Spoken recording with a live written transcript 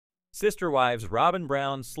Sister Wives Robyn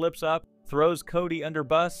Brown slips up, throws Kody under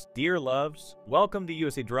bus. Dear loves, welcome to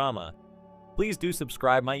USA Drama. Please do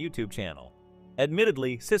subscribe my YouTube channel.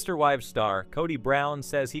 Admittedly, Sister Wives star Kody Brown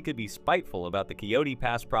says he could be spiteful about the Kody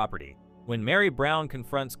Pass property. When Meri Brown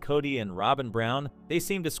confronts Kody and Robyn Brown, they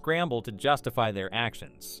seem to scramble to justify their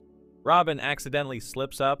actions. Robyn accidentally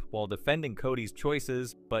slips up while defending Kody's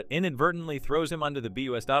choices, but inadvertently throws him under the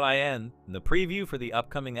bus.in. In the preview for the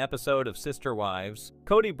upcoming episode of Sister Wives,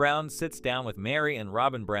 Kody Brown sits down with Meri and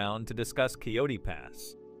Robyn Brown to discuss Kody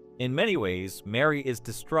Pass. In many ways, Meri is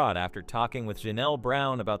distraught after talking with Janelle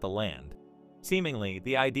Brown about the land. Seemingly,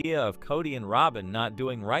 the idea of Kody and Robyn not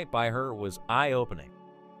doing right by her was eye-opening.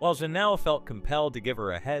 While Janelle felt compelled to give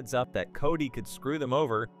her a heads up that Kody could screw them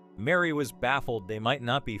over, Meri was baffled they might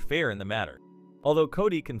not be fair in the matter. Although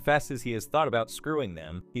Kody confesses he has thought about screwing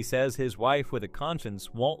them, he says his wife with a conscience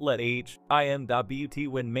won't let him.but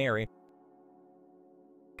when Meri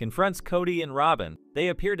confronts Kody and Robyn. They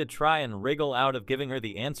appear to try and wriggle out of giving her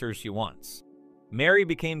the answers she wants. Meri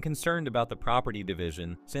became concerned about the property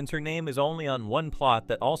division since her name is only on one plot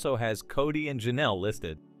that also has Kody and Janelle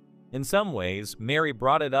listed. In some ways, Meri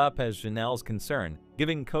brought it up as Janelle's concern,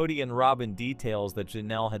 giving Kody and Robyn details that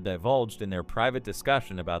Janelle had divulged in their private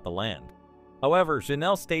discussion about the land. However,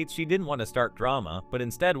 Janelle states she didn't want to start drama, but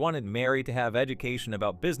instead wanted Meri to have education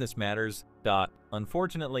about business matters.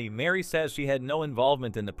 Unfortunately, Meri says she had no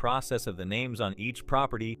involvement in the process of the names on each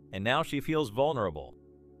property, and now she feels vulnerable.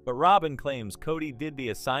 But Robyn claims Kody did the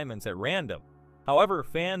assignments at random. However,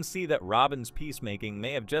 fans see that Robyn's peacemaking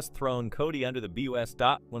may have just thrown Kody under the bus.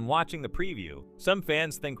 When watching the preview, some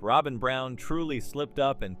fans think Robyn Brown truly slipped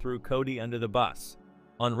up and threw Kody under the bus.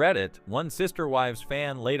 On Reddit, one Sister Wives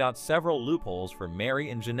fan laid out several loopholes for Meri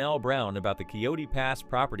and Janelle Brown about the Kody Pass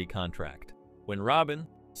property contract. When Robyn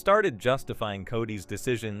started justifying Kody's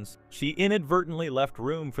decisions, she inadvertently left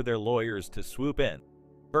room for their lawyers to swoop in.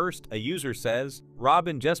 First, a user says,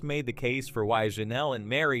 Robyn just made the case for why Janelle and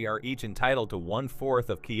Meri are each entitled to 1/4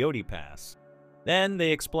 of Kody Pass. Then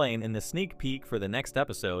they explain in the sneak peek for the next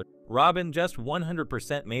episode, Robyn just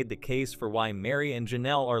 100% made the case for why Meri and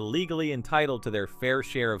Janelle are legally entitled to their fair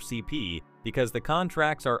share of CP because the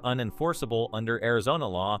contracts are unenforceable under Arizona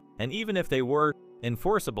law, and even if they were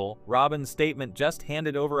enforceable, Robyn's statement just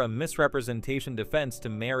handed over a misrepresentation defense to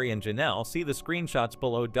Meri and Janelle. See the screenshots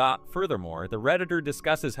below. Furthermore, the Redditor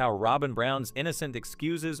discusses how Robyn Brown's innocent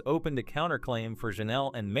excuses opened a counterclaim for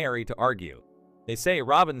Janelle and Meri to argue. They say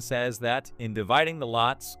Robyn says that, in dividing the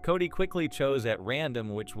lots, Kody quickly chose at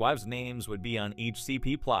random which wives' names would be on each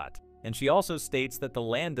CP plot, and she also states that the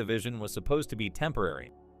land division was supposed to be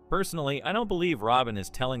temporary. Personally, I don't believe Robyn is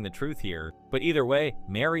telling the truth here, but either way,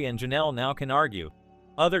 Meri and Janelle now can argue.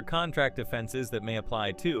 Other contract offenses that may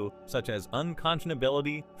apply too, such as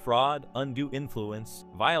unconscionability, fraud, undue influence,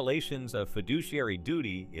 violations of fiduciary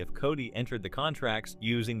duty if Kody entered the contracts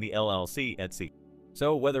using the LLC, etc.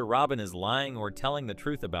 So whether Robyn is lying or telling the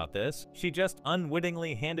truth about this, she just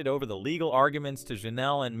unwittingly handed over the legal arguments to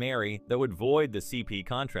Janelle and Meri that would void the CP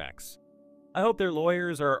contracts. I hope their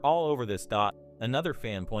lawyers are all over this. Another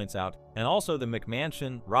fan points out, and also the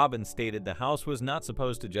McMansion. Robyn stated the house was not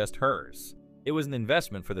supposed to just hers. It was an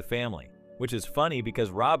investment for the family, which is funny because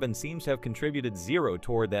Robyn seems to have contributed zero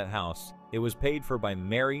toward that house. It was paid for by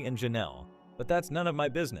Meri and Janelle, but that's none of my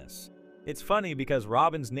business. It's funny because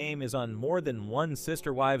Robyn's name is on more than one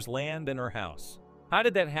Sister Wives land in her house. How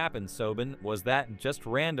did that happen, Sobin? Was that just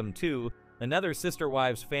random too? Another Sister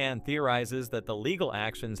Wives fan theorizes that the legal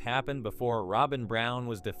actions happened before Robyn Brown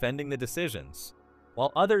was defending the decisions,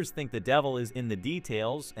 while others think the devil is in the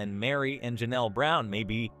details and Meri and Janelle Brown may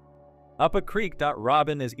be up a creek.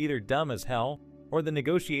 Robyn is either dumb as hell, or the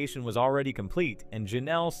negotiation was already complete and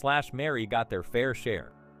Janelle/Meri got their fair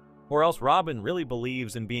share. Or else Robyn really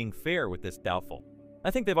believes in being fair with this. Doubtful. I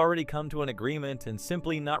think they've already come to an agreement and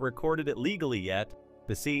simply not recorded it legally yet.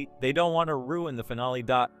 But see, they don't want to ruin the finale.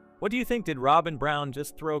 What do you think? Did Robyn Brown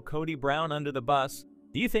just throw Kody Brown under the bus?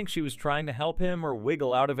 Do you think she was trying to help him or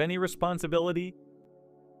wiggle out of any responsibility?